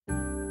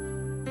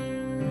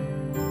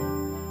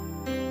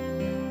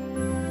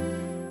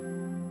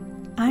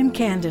I'm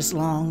Candace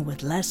Long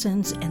with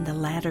Lessons in the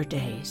Latter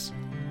Days,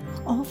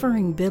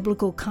 offering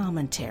biblical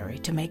commentary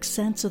to make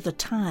sense of the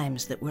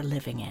times that we're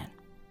living in.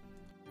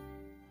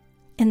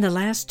 In the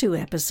last two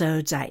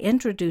episodes, I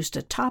introduced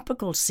a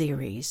topical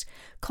series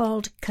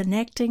called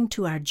Connecting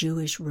to Our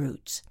Jewish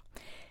Roots,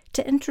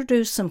 to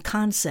introduce some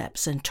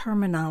concepts and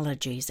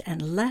terminologies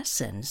and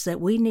lessons that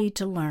we need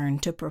to learn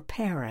to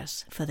prepare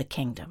us for the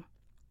kingdom.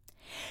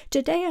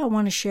 Today I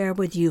want to share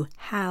with you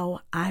how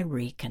I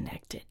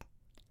reconnected.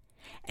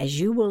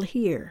 As you will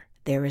hear,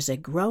 there is a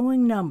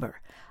growing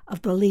number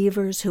of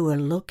believers who are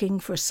looking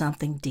for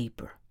something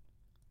deeper.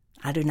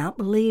 I do not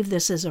believe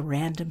this is a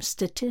random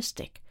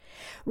statistic.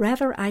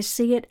 Rather, I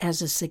see it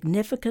as a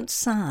significant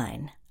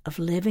sign of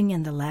living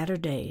in the latter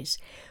days,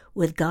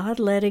 with God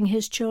letting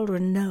His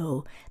children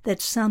know that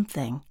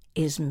something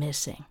is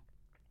missing.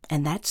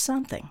 And that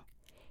something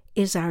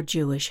is our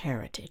Jewish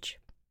heritage.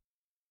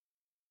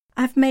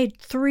 I've made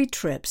 3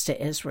 trips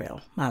to Israel.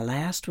 My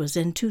last was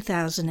in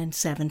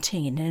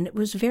 2017, and it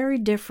was very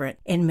different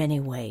in many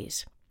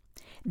ways.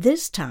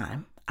 This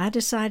time, I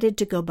decided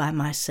to go by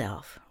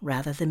myself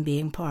rather than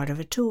being part of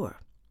a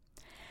tour.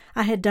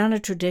 I had done a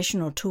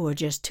traditional tour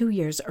just 2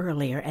 years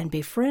earlier and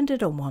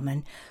befriended a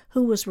woman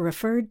who was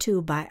referred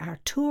to by our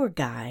tour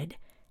guide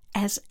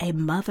as a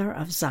Mother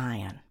of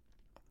Zion.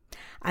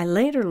 I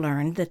later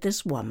learned that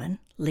this woman,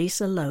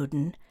 Lisa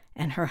Loden,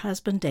 and her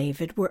husband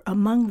David were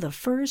among the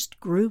first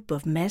group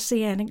of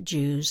Messianic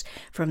Jews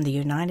from the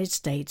United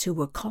States who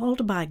were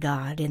called by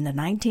God in the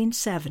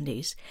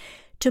 1970s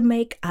to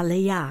make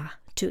Aliyah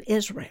to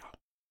Israel.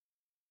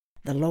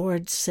 The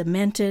Lord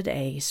cemented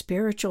a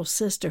spiritual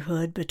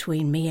sisterhood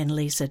between me and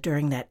Lisa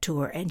during that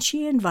tour, and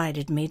she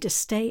invited me to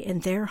stay in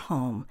their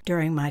home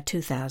during my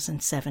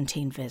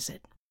 2017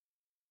 visit.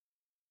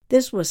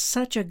 This was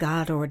such a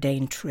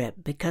God-ordained trip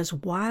because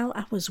while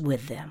I was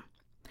with them,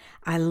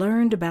 I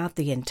learned about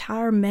the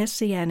entire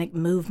Messianic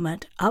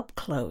movement up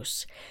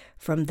close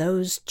from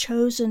those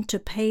chosen to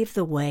pave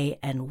the way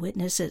and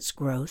witness its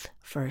growth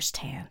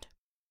firsthand.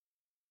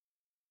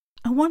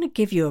 I want to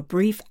give you a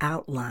brief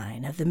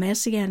outline of the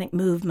Messianic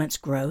movement's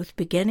growth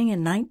beginning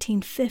in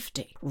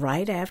 1950,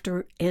 right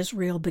after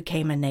Israel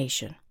became a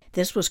nation.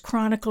 This was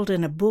chronicled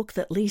in a book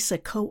that Lisa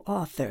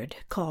co-authored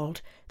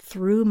called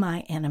Through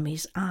My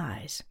Enemy's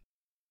Eyes.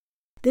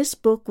 This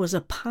book was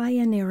a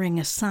pioneering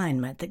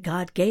assignment that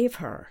God gave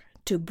her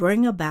to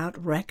bring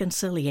about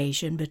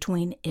reconciliation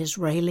between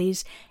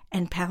Israelis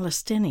and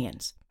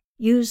Palestinians,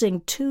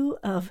 using 2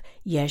 of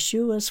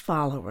Yeshua's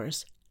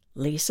followers,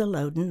 Lisa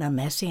Loden, a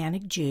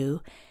Messianic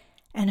Jew,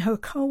 and her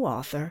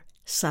co-author,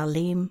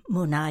 Salim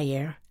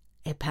Munayer,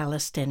 a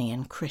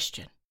Palestinian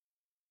Christian.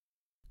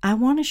 I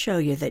want to show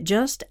you that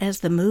just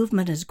as the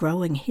movement is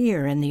growing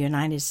here in the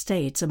United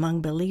States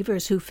among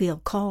believers who feel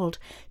called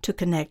to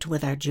connect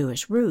with our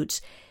Jewish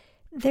roots,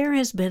 there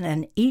has been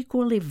an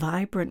equally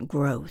vibrant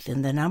growth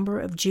in the number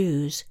of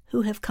Jews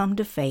who have come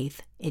to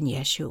faith in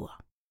Yeshua.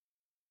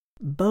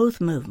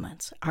 Both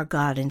movements are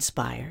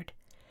God-inspired,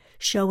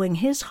 showing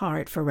His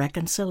heart for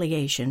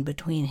reconciliation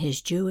between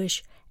His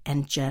Jewish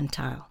and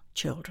Gentile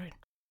children.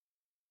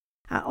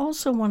 I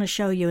also want to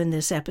show you in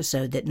this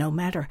episode that no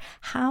matter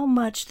how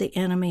much the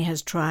enemy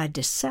has tried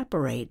to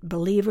separate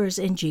believers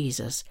in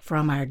Jesus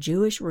from our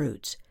Jewish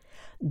roots,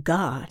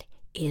 God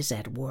is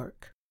at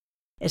work,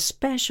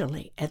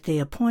 especially at the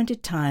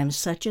appointed times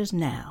such as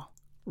now,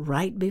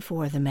 right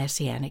before the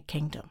Messianic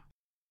kingdom.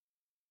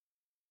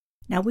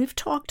 Now, we've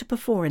talked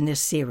before in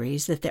this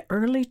series that the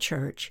early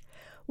church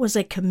was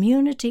a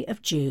community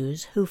of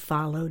Jews who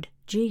followed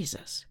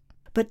Jesus.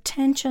 But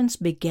tensions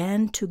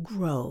began to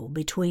grow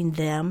between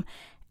them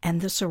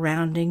and the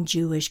surrounding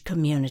Jewish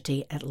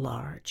community at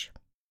large.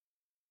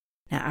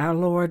 Now, our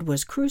Lord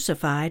was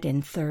crucified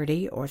in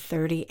 30 or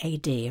 30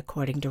 A.D.,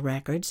 according to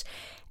records,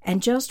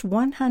 and just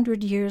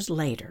 100 years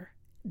later,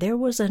 there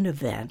was an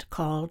event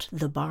called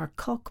the Bar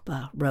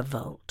Kokhba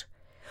Revolt,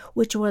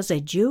 which was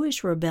a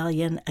Jewish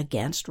rebellion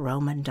against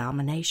Roman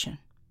domination.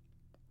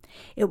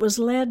 It was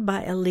led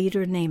by a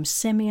leader named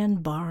Simeon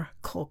Bar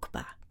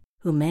Kokhba,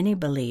 who many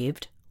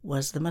believed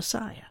was the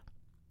Messiah.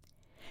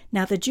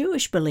 Now, the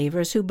Jewish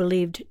believers who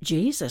believed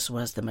Jesus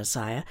was the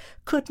Messiah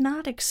could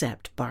not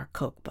accept Bar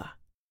Kokhba,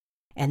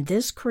 and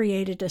this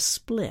created a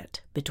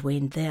split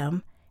between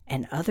them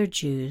and other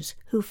Jews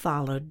who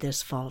followed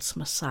this false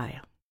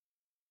Messiah.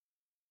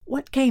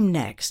 What came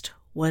next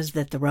was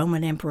that the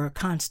Roman Emperor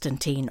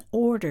Constantine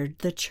ordered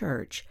the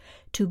church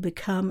to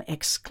become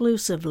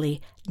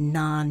exclusively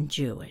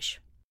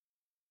non-Jewish.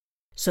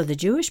 So the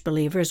Jewish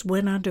believers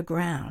went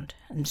underground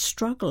and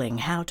struggling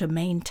how to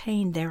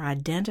maintain their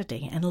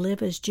identity and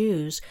live as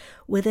Jews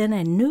within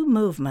a new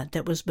movement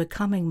that was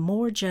becoming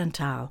more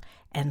Gentile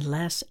and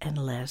less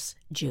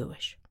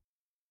Jewish.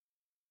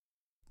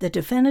 The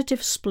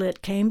definitive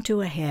split came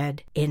to a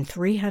head in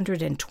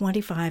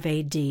 325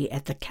 A.D.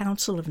 at the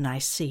Council of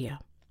Nicaea,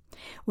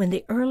 when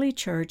the early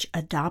church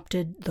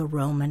adopted the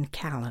Roman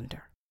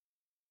calendar.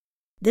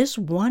 This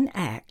one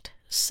act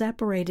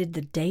separated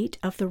the date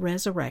of the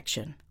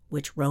resurrection,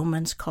 which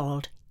Romans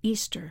called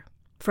Easter,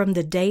 from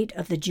the date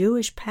of the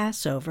Jewish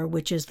Passover,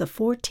 which is the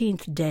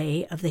 14th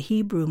day of the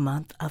Hebrew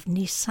month of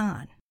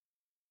Nisan.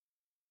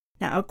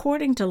 Now,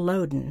 according to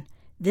Loden,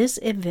 this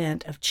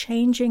event of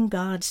changing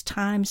God's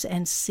times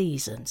and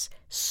seasons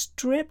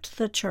stripped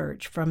the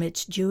church from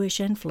its Jewish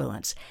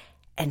influence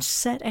and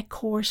set a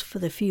course for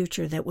the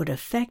future that would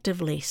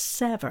effectively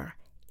sever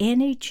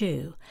any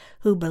Jew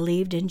who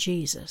believed in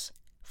Jesus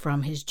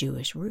from his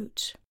Jewish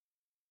roots.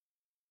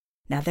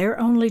 Now, their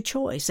only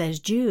choice as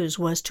Jews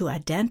was to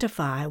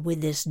identify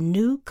with this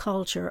new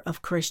culture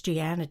of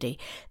Christianity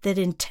that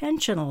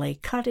intentionally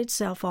cut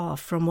itself off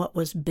from what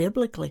was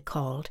biblically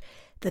called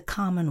the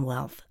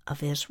Commonwealth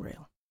of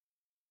Israel.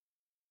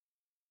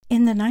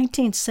 In the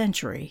 19th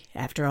century,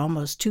 after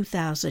almost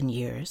 2,000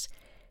 years,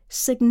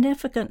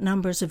 significant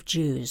numbers of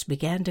Jews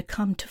began to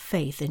come to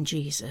faith in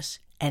Jesus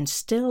and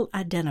still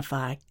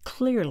identify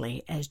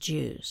clearly as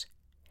Jews.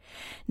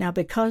 Now,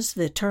 because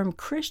the term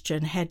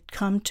Christian had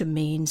come to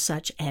mean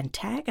such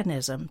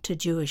antagonism to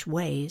Jewish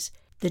ways,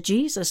 the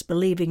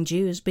Jesus-believing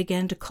Jews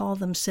began to call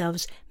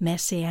themselves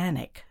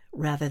Messianic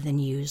rather than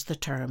use the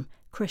term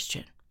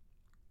Christian.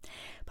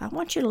 But I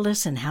want you to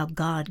listen how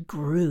God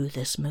grew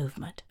this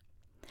movement.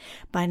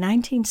 By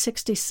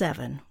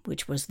 1967,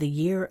 which was the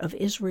year of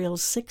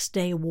Israel's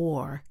Six-Day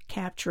War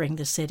capturing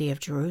the city of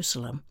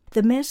Jerusalem,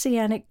 the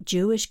Messianic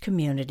Jewish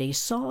community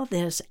saw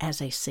this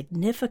as a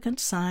significant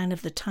sign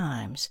of the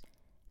times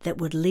that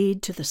would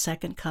lead to the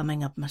second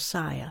coming of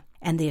Messiah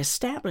and the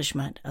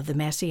establishment of the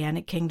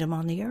Messianic kingdom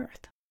on the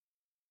earth.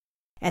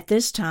 At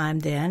this time,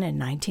 then, in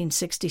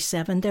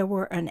 1967, there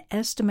were an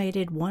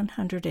estimated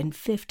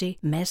 150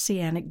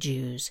 Messianic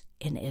Jews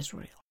in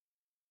Israel.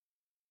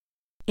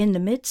 In the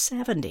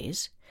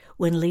mid-70s,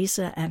 when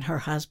Lisa and her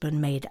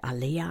husband made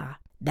Aliyah,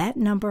 that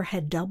number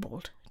had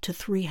doubled to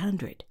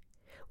 300,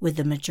 with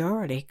the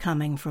majority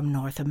coming from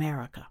North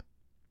America.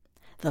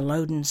 The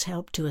Lodens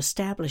helped to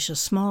establish a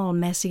small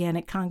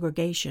Messianic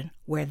congregation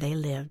where they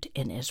lived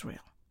in Israel.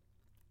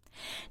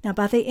 Now,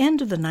 by the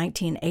end of the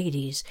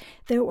 1980s,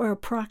 there were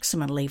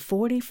approximately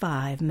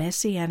 45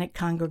 Messianic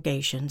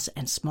congregations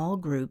and small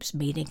groups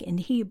meeting in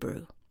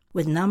Hebrew,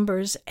 with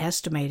numbers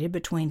estimated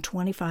between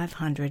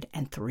 2,500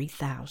 and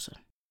 3,000.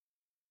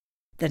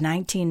 The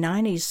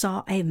 1990s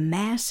saw a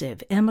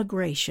massive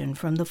immigration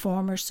from the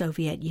former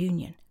Soviet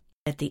Union.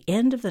 At the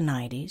end of the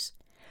 90s,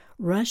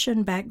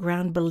 Russian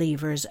background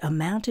believers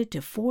amounted to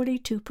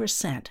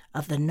 42%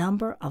 of the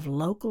number of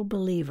local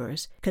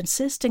believers,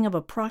 consisting of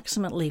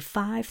approximately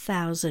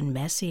 5,000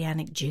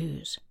 Messianic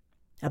Jews,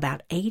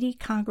 about 80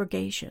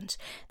 congregations,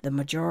 the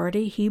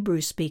majority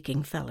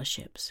Hebrew-speaking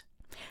fellowships.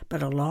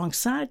 But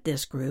alongside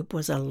this group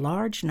was a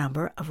large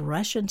number of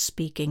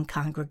Russian-speaking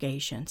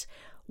congregations,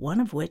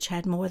 one of which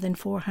had more than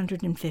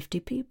 450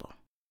 people.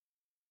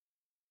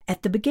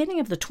 At the beginning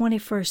of the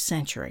 21st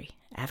century,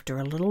 after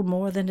a little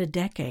more than a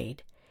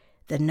decade,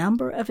 the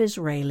number of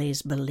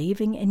Israelis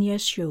believing in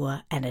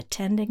Yeshua and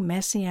attending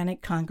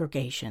Messianic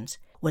congregations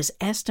was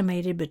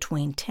estimated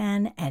between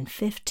 10 and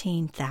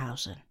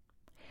 15,000,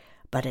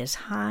 but as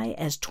high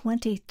as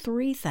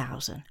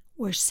 23,000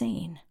 were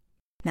seen.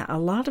 Now, a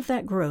lot of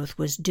that growth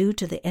was due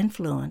to the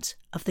influence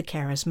of the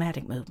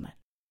charismatic movement.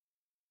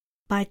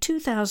 By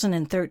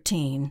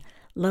 2013,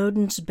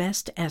 Loden's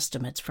best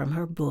estimates from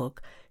her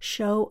book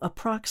show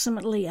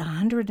approximately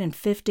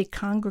 150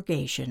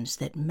 congregations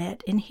that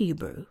met in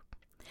Hebrew.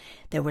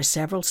 There were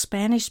several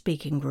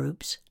Spanish-speaking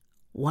groups,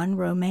 one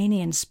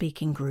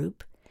Romanian-speaking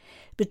group,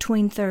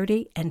 between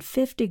 30 and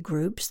 50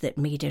 groups that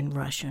meet in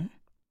Russian,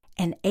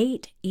 and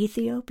 8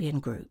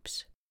 Ethiopian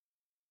groups.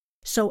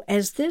 So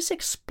as this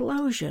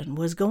explosion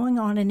was going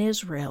on in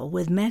Israel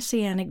with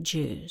Messianic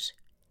Jews,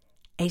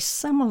 a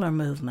similar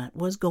movement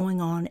was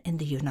going on in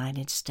the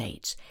United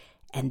States,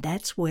 and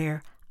that's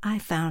where I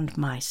found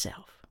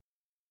myself.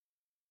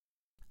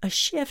 A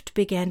shift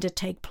began to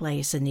take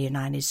place in the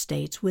United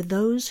States with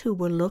those who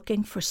were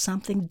looking for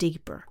something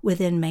deeper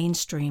within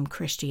mainstream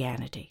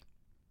Christianity.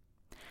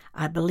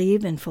 I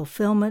believe in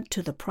fulfillment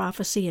to the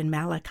prophecy in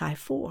Malachi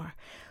 4,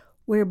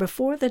 where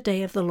before the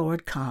day of the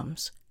Lord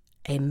comes,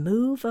 a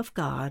move of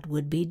God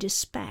would be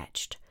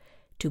dispatched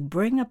to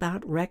bring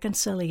about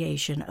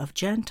reconciliation of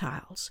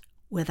Gentiles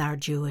with our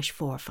Jewish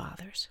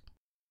forefathers.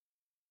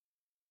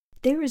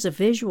 There is a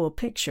visual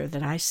picture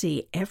that I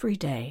see every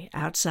day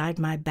outside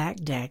my back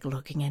deck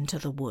looking into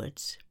the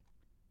woods.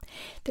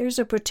 There's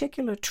a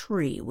particular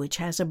tree which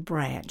has a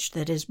branch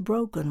that is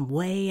broken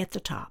way at the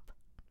top.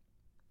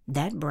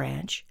 That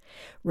branch,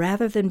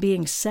 rather than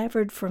being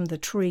severed from the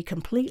tree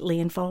completely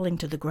and falling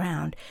to the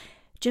ground,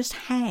 just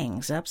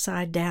hangs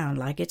upside down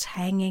like it's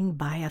hanging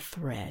by a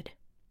thread.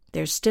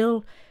 There's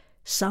still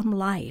some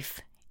life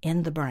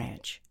in the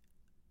branch,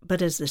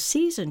 but as the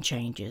season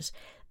changes,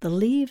 the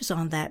leaves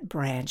on that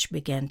branch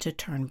begin to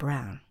turn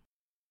brown.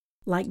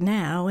 Like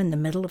now, in the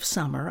middle of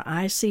summer,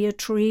 I see a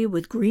tree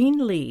with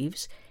green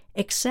leaves,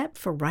 except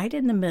for right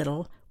in the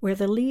middle where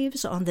the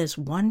leaves on this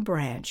one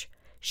branch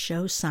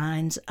show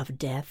signs of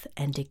death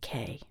and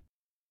decay.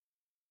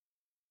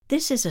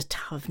 This is a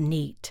tough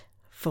need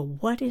for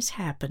what is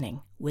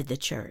happening with the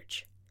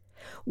church.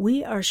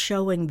 we are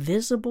showing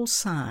visible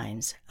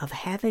signs of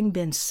having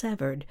been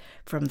severed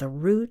from the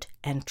root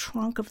and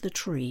trunk of the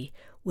tree,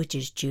 which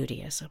is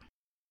Judaism.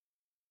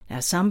 Now,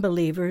 some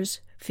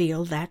believers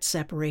feel that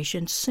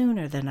separation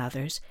sooner than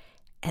others,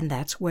 and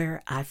that's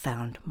where I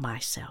found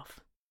myself.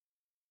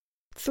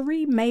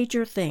 3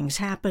 major things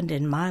happened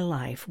in my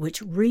life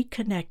which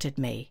reconnected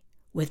me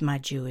with my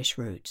Jewish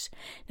roots.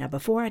 Now,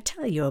 before I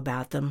tell you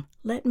about them,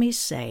 let me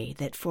say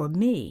that for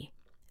me,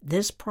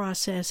 this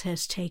process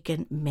has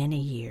taken many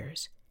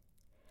years.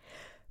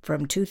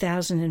 From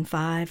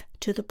 2005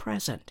 to the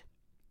present,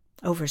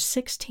 over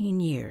 16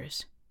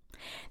 years.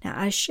 Now,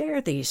 I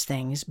share these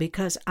things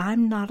because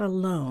I'm not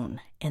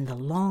alone in the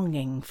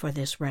longing for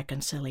this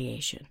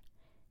reconciliation,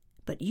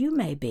 but you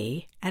may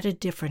be at a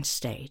different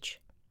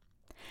stage.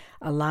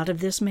 A lot of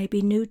this may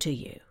be new to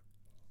you,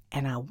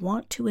 and I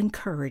want to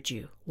encourage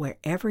you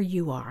wherever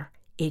you are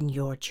in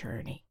your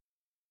journey.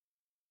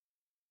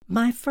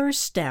 My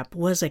first step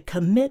was a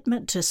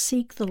commitment to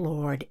seek the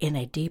Lord in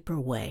a deeper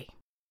way.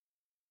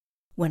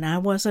 When I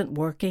wasn't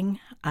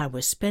working, I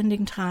was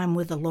spending time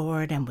with the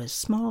Lord and with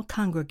small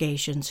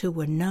congregations who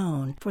were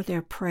known for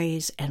their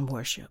praise and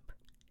worship.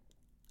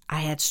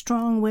 I had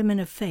strong women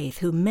of faith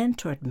who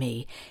mentored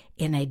me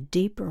in a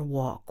deeper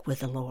walk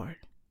with the Lord.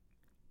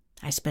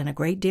 I spent a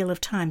great deal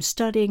of time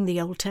studying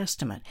the Old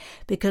Testament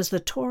because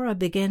the Torah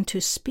began to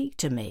speak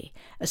to me,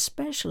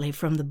 especially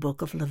from the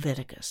book of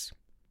Leviticus.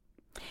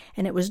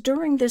 And it was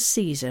during this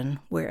season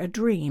where a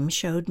dream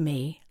showed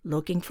me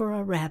looking for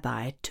a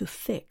rabbi to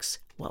fix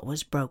what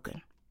was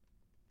broken.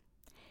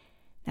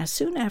 Now,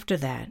 soon after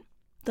that,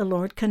 the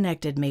Lord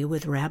connected me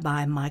with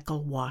Rabbi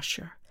Michael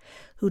Washer,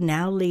 who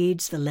now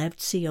leads the Lev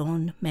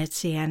Zion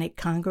Messianic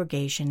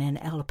Congregation in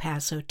El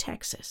Paso,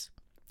 Texas,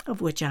 of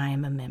which I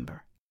am a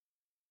member.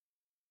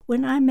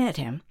 When I met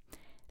him,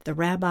 the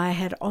rabbi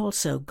had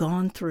also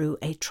gone through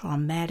a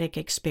traumatic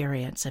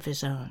experience of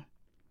his own.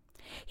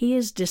 He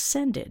is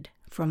descended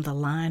from the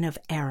line of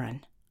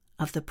Aaron,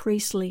 of the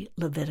priestly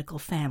Levitical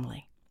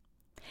family.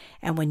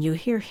 And when you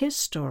hear his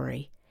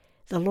story,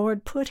 the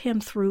Lord put him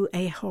through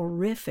a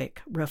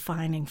horrific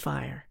refining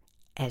fire,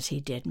 as he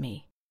did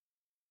me.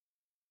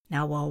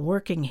 Now, while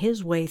working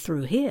his way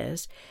through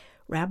his,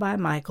 Rabbi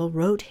Michael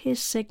wrote his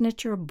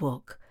signature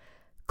book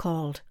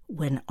called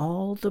When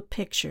All the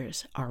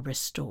Pictures Are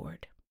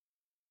Restored.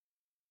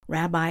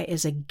 Rabbi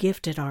is a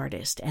gifted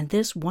artist, and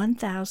this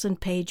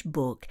 1,000-page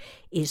book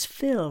is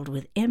filled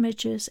with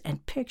images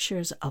and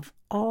pictures of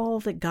all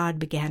that God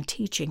began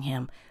teaching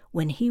him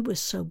when he was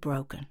so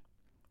broken.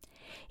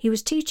 He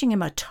was teaching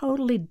him a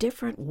totally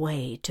different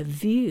way to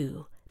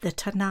view the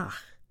Tanakh,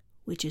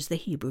 which is the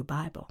Hebrew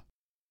Bible.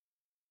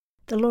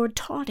 The Lord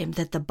taught him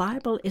that the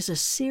Bible is a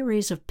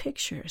series of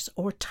pictures,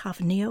 or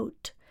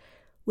tavniot,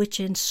 which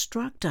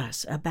instruct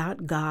us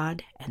about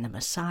God and the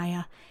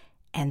Messiah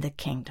and the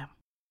kingdom.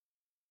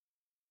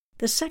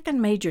 The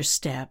second major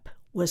step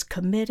was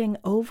committing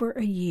over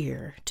a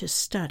year to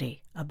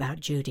study about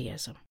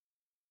Judaism.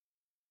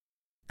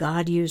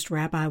 God used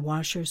Rabbi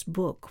Washer's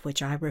book,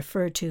 which I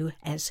refer to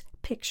as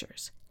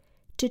Pictures,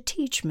 to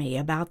teach me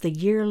about the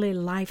yearly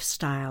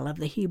lifestyle of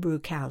the Hebrew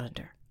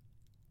calendar.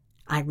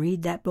 I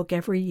read that book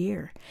every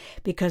year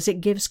because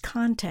it gives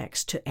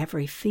context to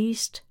every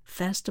feast,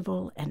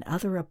 festival, and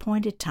other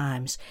appointed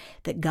times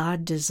that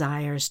God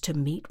desires to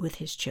meet with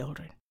his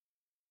children.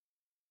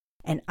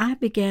 And I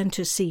began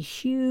to see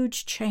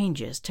huge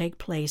changes take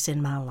place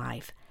in my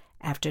life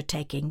after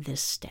taking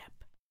this step.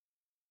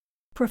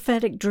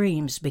 Prophetic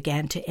dreams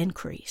began to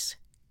increase,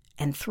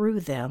 and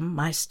through them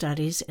my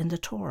studies in the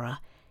Torah,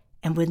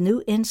 and with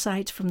new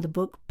insights from the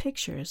book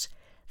Pictures,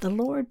 the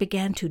Lord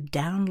began to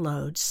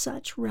download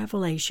such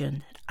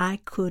revelation that I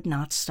could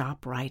not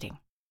stop writing.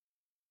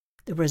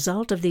 The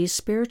result of these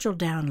spiritual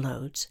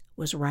downloads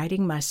was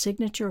writing my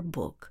signature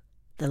book,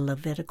 The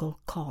Levitical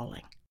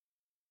Calling.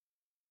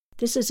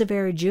 This is a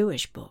very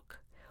Jewish book,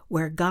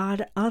 where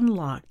God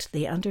unlocked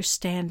the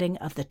understanding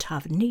of the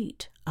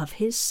tavnit of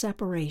his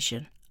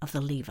separation of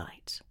the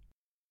Levites.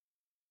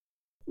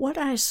 What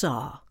I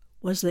saw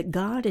was that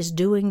God is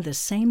doing the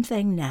same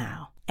thing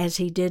now as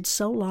he did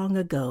so long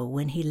ago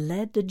when he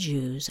led the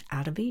Jews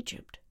out of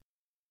Egypt.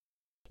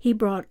 He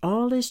brought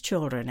all his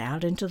children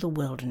out into the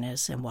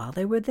wilderness, and while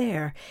they were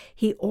there,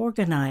 he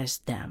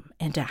organized them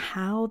into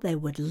how they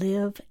would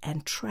live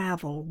and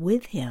travel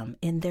with him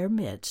in their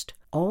midst,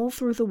 all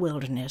through the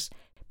wilderness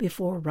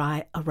before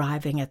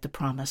arriving at the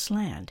Promised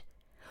Land,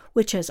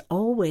 which has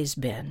always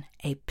been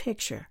a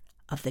picture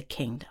of the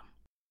kingdom.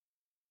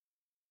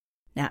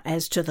 Now,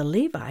 as to the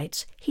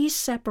Levites, he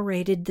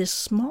separated this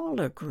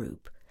smaller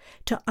group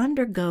to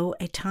undergo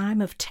a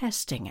time of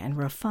testing and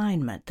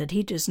refinement that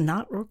he does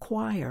not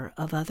require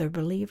of other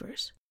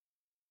believers.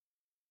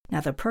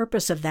 Now, the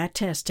purpose of that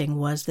testing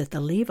was that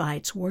the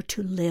Levites were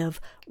to live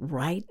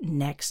right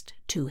next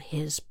to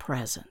his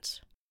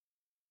presence.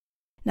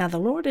 Now, the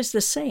Lord is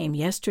the same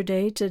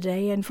yesterday,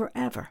 today, and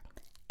forever,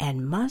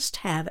 and must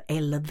have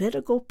a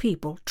Levitical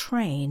people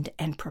trained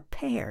and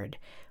prepared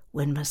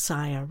when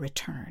Messiah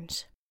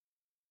returns.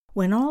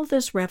 When all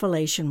this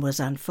revelation was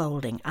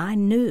unfolding, I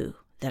knew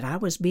that I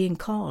was being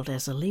called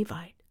as a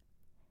Levite.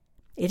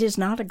 It is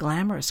not a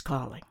glamorous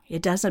calling.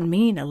 It doesn't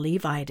mean a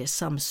Levite is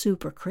some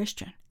super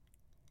Christian.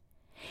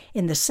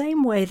 In the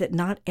same way that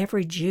not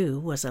every Jew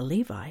was a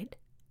Levite,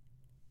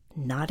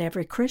 not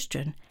every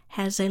Christian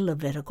has a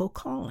Levitical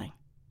calling.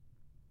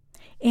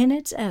 In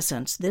its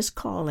essence, this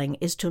calling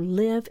is to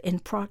live in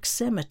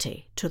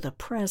proximity to the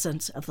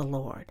presence of the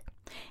Lord,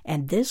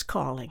 and this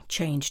calling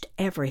changed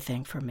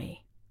everything for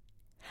me.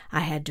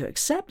 I had to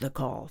accept the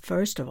call,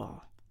 first of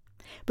all,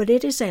 but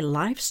it is a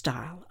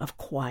lifestyle of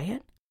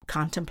quiet,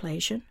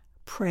 contemplation,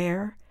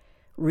 prayer,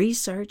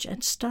 research,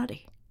 and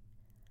study,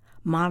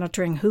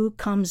 monitoring who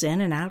comes in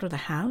and out of the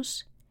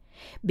house,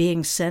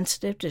 being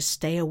sensitive to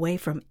stay away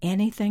from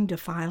anything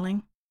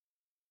defiling,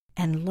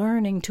 and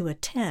learning to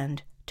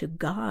attend to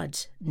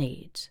God's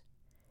needs,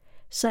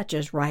 such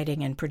as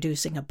writing and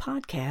producing a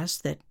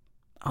podcast that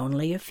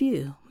only a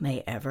few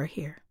may ever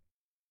hear.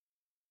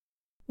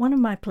 One of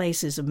my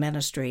places of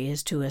ministry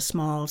is to a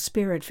small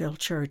Spirit-filled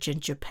church in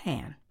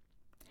Japan.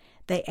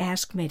 They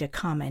asked me to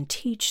come and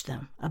teach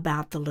them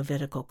about the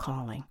Levitical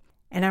calling,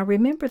 and I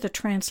remember the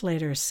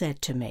translator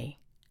said to me,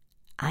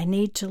 "I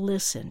need to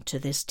listen to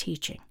this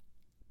teaching,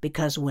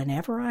 because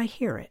whenever I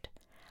hear it,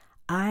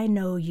 I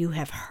know you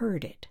have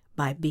heard it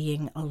by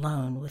being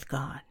alone with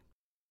God."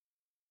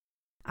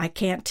 I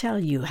can't tell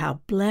you how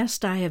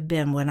blessed I have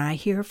been when I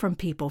hear from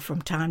people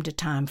from time to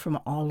time from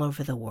all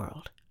over the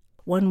world.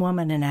 One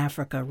woman in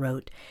Africa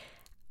wrote,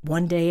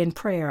 "One day in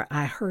prayer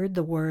I heard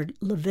the word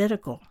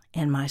Levitical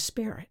in my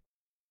spirit.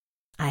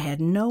 I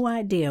had no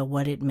idea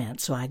what it meant,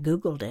 so I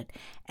Googled it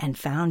and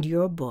found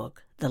your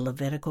book, The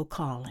Levitical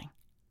Calling.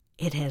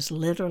 It has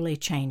literally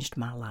changed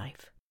my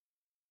life."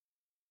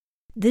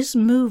 This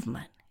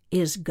movement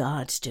is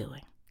God's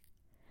doing.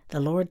 The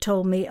Lord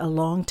told me a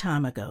long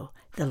time ago,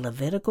 the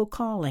Levitical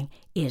calling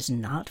is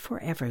not for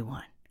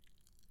everyone.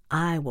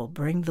 I will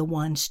bring the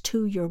ones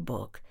to your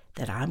book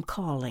that I'm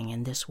calling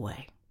in this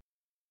way.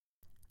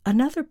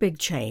 Another big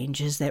change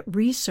is that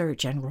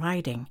research and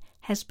writing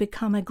has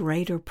become a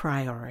greater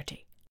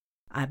priority.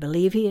 I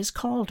believe He has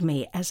called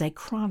me as a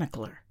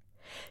chronicler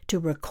to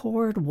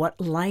record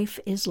what life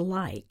is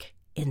like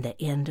in the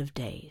end of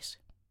days.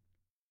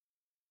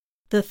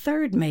 The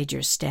third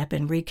major step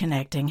in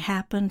reconnecting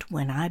happened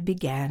when I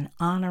began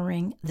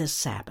honoring the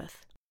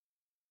Sabbath.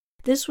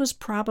 This was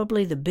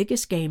probably the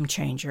biggest game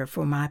changer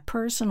for my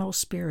personal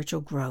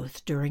spiritual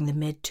growth during the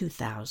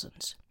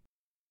mid-2000s.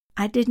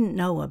 I didn't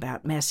know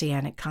about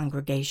Messianic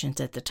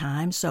congregations at the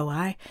time, so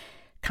I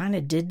kind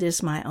of did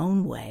this my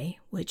own way,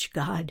 which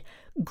God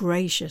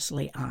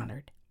graciously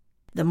honored.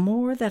 The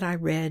more that I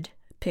read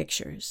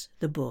pictures,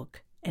 the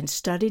book, and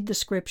studied the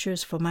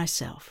scriptures for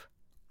myself,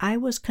 I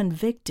was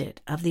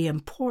convicted of the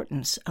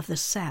importance of the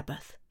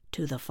Sabbath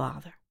to the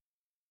Father.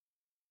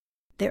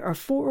 There are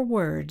 4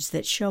 words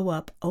that show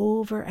up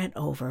over and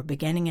over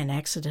beginning in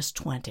Exodus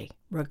 20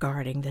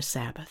 regarding the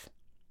Sabbath.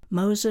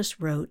 Moses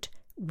wrote,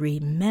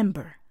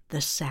 "Remember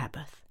the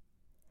Sabbath,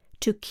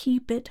 to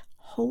keep it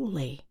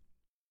holy."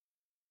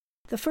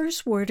 The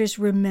first word is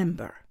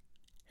remember,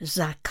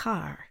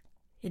 zakar.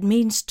 It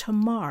means to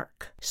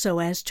mark so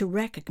as to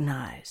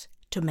recognize,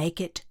 to make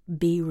it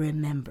be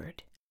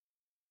remembered.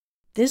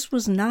 This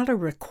was not a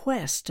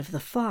request of the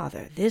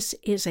Father. This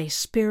is a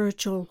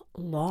spiritual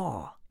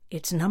law.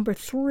 It's number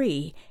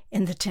 3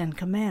 in the 10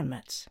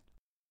 Commandments.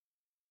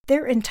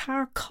 Their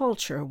entire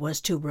culture was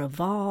to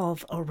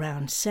revolve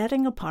around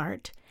setting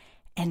apart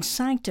and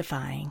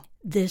sanctifying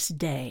this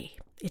day.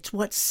 It's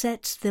what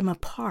sets them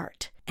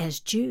apart as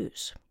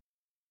Jews.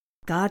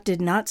 God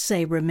did not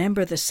say,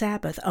 remember the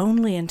Sabbath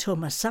only until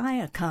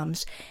Messiah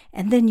comes,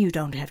 and then you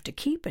don't have to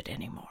keep it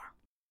anymore.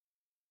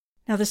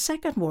 Now the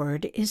second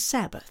word is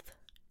Sabbath,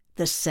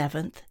 the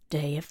 7th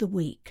day of the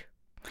week.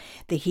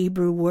 The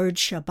Hebrew word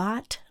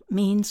Shabbat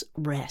means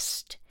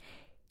rest.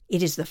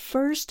 It is the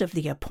first of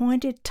the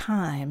appointed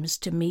times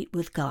to meet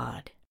with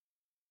God.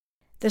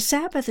 The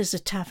Sabbath is a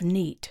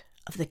tavnit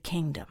of the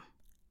kingdom,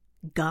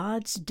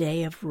 God's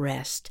day of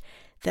rest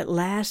that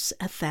lasts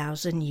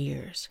 1,000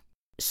 years.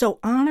 So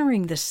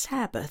honoring the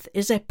Sabbath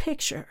is a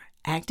picture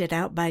acted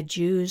out by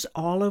Jews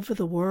all over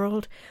the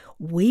world,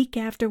 week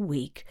after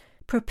week,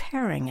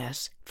 preparing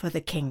us for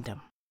the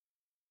kingdom.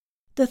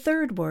 The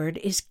third word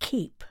is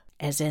keep,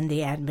 as in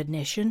the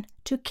admonition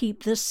to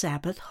keep the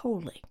Sabbath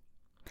holy.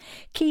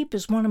 Keep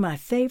is one of my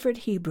favorite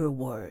Hebrew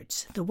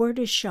words. The word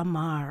is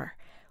shamar,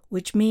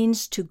 which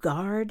means to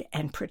guard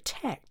and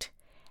protect,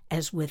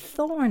 as with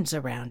thorns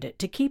around it,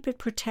 to keep it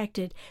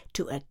protected,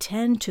 to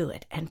attend to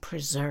it and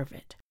preserve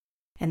it.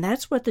 And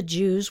that's what the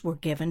Jews were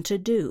given to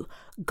do,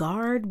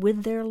 guard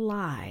with their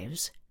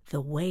lives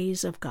the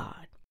ways of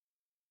God.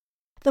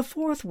 The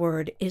fourth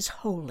word is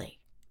holy,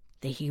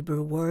 the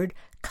Hebrew word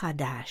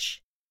kadash.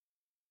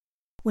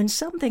 When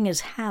something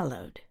is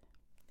hallowed,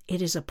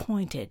 it is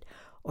appointed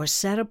or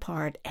set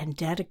apart and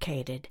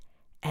dedicated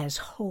as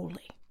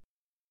holy.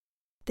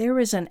 There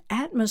is an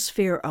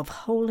atmosphere of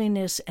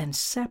holiness and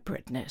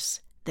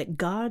separateness that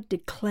God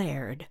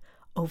declared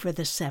over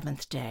the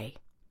 7th day.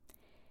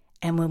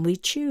 And when we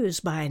choose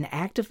by an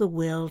act of the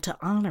will to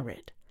honor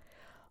it,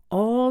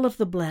 all of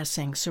the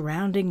blessing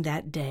surrounding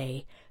that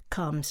day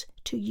comes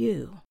to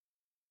you.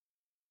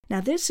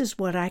 Now, this is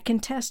what I can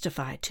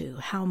testify to,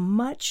 how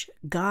much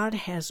God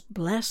has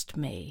blessed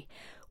me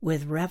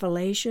with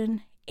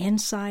revelation,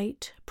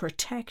 insight,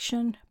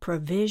 protection,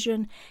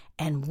 provision,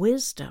 and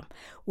wisdom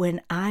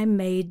when I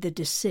made the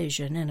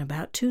decision in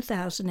about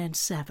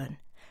 2007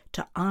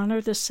 to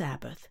honor the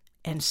Sabbath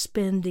and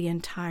spend the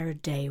entire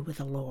day with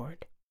the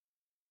Lord.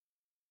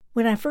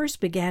 When I first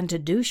began to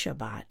do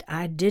Shabbat,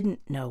 I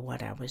didn't know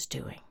what I was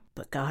doing,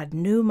 but God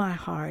knew my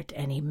heart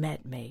and He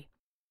met me.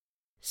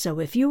 So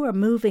if you are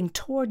moving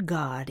toward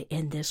God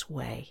in this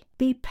way,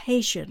 be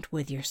patient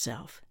with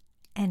yourself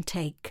and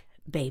take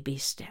baby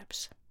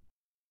steps.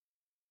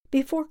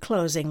 Before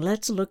closing,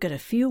 let's look at a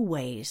few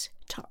ways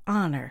to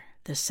honor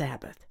the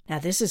Sabbath. Now,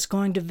 this is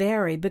going to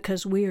vary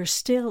because we are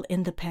still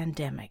in the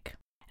pandemic.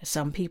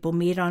 Some people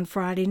meet on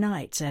Friday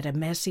nights at a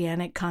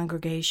Messianic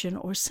congregation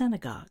or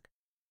synagogue,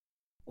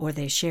 or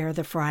they share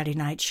the Friday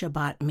night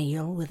Shabbat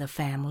meal with a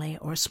family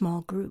or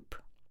small group.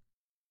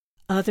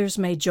 Others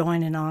may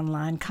join an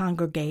online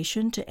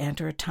congregation to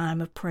enter a time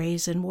of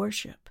praise and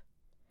worship.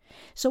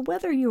 So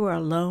whether you are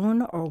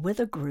alone or with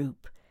a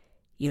group,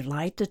 you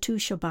light the 2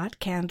 Shabbat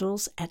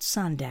candles at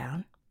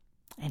sundown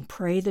and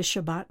pray the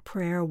Shabbat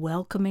prayer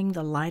welcoming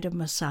the light of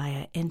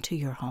Messiah into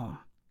your home.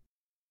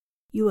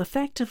 You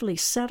effectively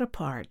set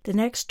apart the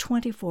next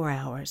 24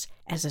 hours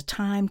as a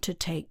time to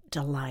take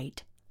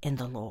delight in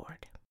the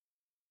Lord.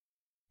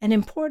 An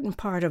important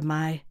part of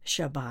my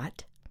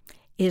Shabbat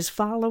is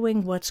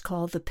following what's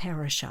called the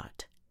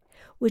Parashat,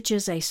 which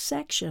is a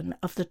section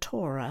of the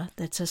Torah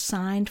that's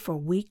assigned for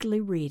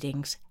weekly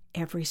readings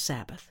every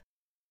Sabbath.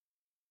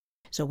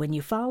 So when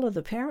you follow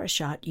the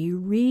Parashat, you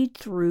read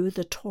through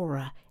the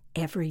Torah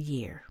every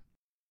year.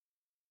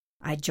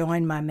 I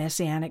join my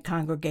Messianic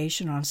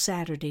congregation on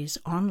Saturdays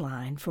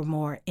online for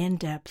more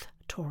in-depth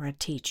Torah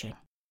teaching.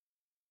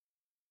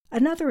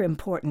 Another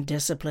important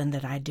discipline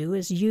that I do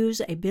is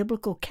use a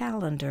biblical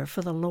calendar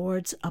for the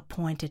Lord's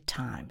appointed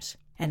times,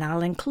 and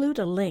I'll include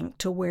a link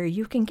to where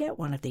you can get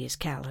one of these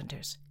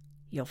calendars.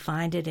 You'll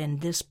find it in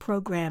this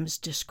program's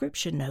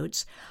description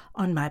notes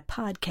on my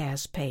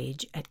podcast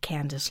page at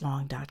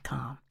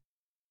CandiceLong.com.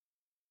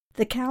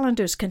 The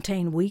calendars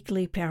contain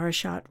weekly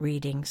Parashat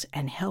readings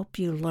and help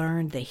you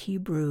learn the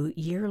Hebrew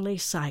yearly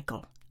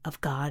cycle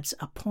of God's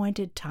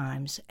appointed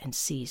times and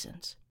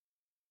seasons.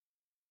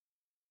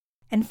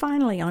 And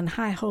finally, on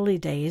high holy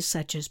days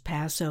such as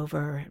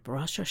Passover,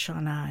 Rosh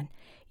Hashanah, and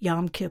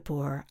Yom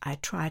Kippur, I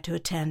try to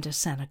attend a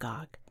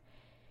synagogue.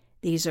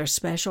 These are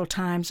special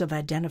times of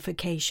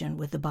identification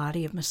with the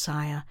body of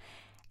Messiah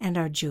and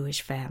our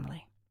Jewish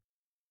family.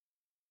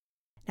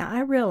 Now,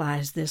 I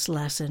realize this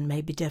lesson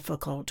may be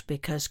difficult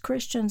because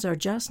Christians are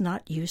just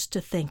not used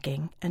to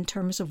thinking in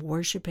terms of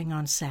worshiping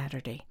on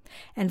Saturday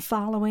and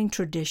following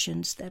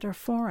traditions that are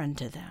foreign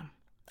to them.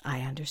 I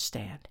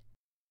understand.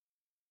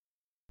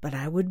 But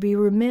I would be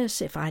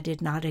remiss if I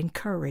did not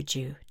encourage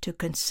you to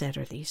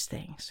consider these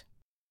things.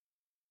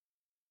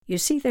 You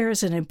see, there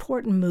is an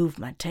important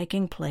movement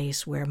taking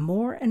place where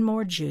more and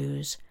more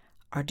Jews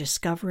are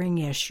discovering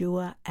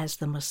Yeshua as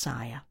the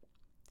Messiah.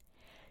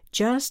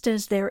 Just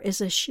as there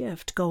is a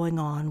shift going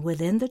on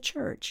within the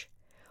church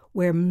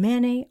where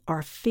many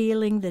are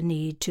feeling the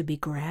need to be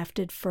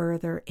grafted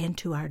further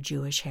into our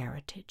Jewish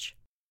heritage.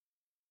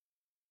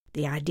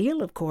 The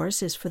ideal, of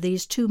course, is for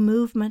these two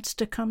movements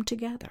to come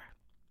together.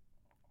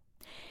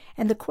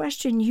 And the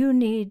question you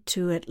need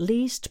to at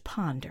least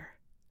ponder: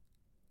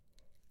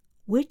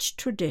 which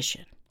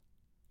tradition,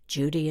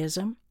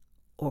 Judaism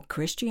or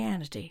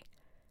Christianity,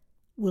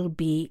 will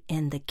be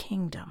in the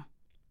kingdom?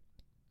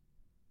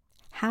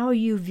 How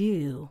you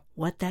view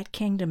what that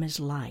kingdom is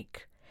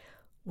like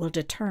will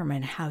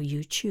determine how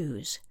you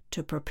choose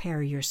to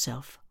prepare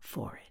yourself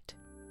for it.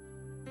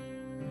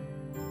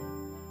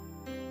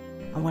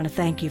 I want to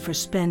thank you for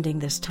spending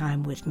this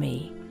time with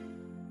me.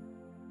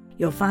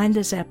 You'll find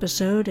this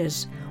episode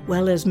as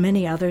well as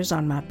many others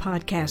on my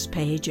podcast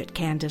page at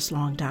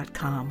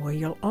CandiceLong.com, where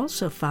you'll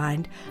also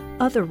find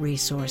other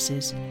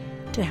resources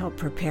to help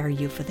prepare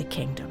you for the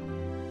kingdom.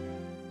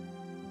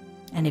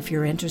 And if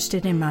you're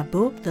interested in my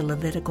book, The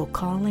Levitical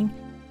Calling,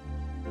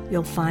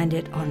 you'll find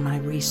it on my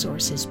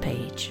resources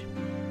page.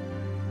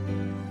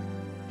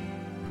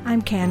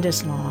 I'm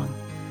Candice Long.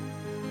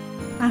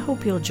 I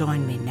hope you'll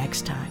join me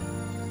next time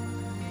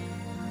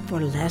for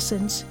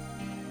Lessons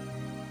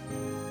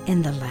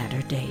in the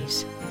Latter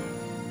Days.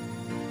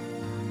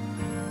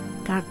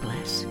 God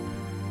bless.